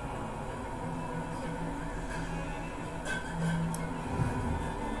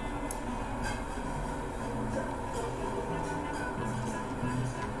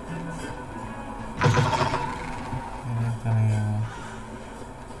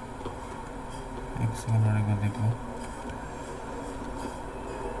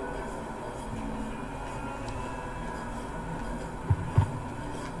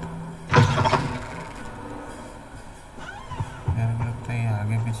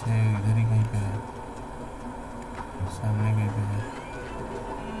 इधर ही कहीं पे है, सामने कहीं पे है।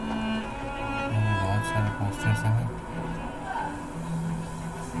 बहुत सारे पोस्टर्स हैं।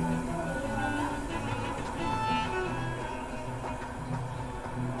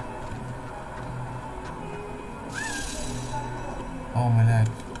 ओ मिला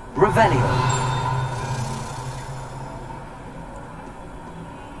Revelio.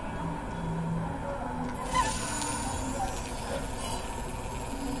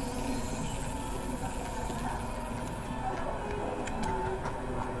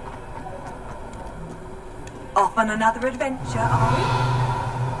 Off on another adventure, are we?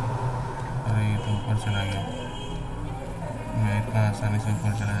 अरे ये तो ऊपर चला गया। मैं इतना आसानी से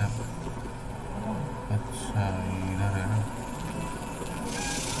ऊपर चला जा। अच्छा इधर है ना।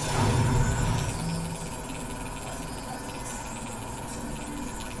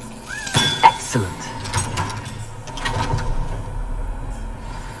 Excellent.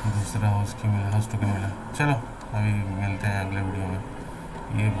 दूसरा हाउस टोकन मिला। चलो अभी मिलते हैं अगले वीडियो में।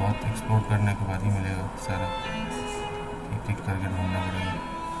 ये बहुत एक्सप्लोर करने के बाद ही मिलेगा सारा, एक एक करके ढूंढना पड़ेगा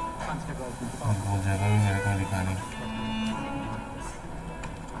और वो जगह भी मेरे को दिखानी।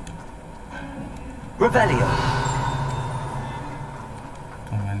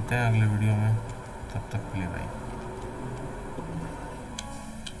 तो मिलते हैं अगले वीडियो में, तब तक के लिए भाई।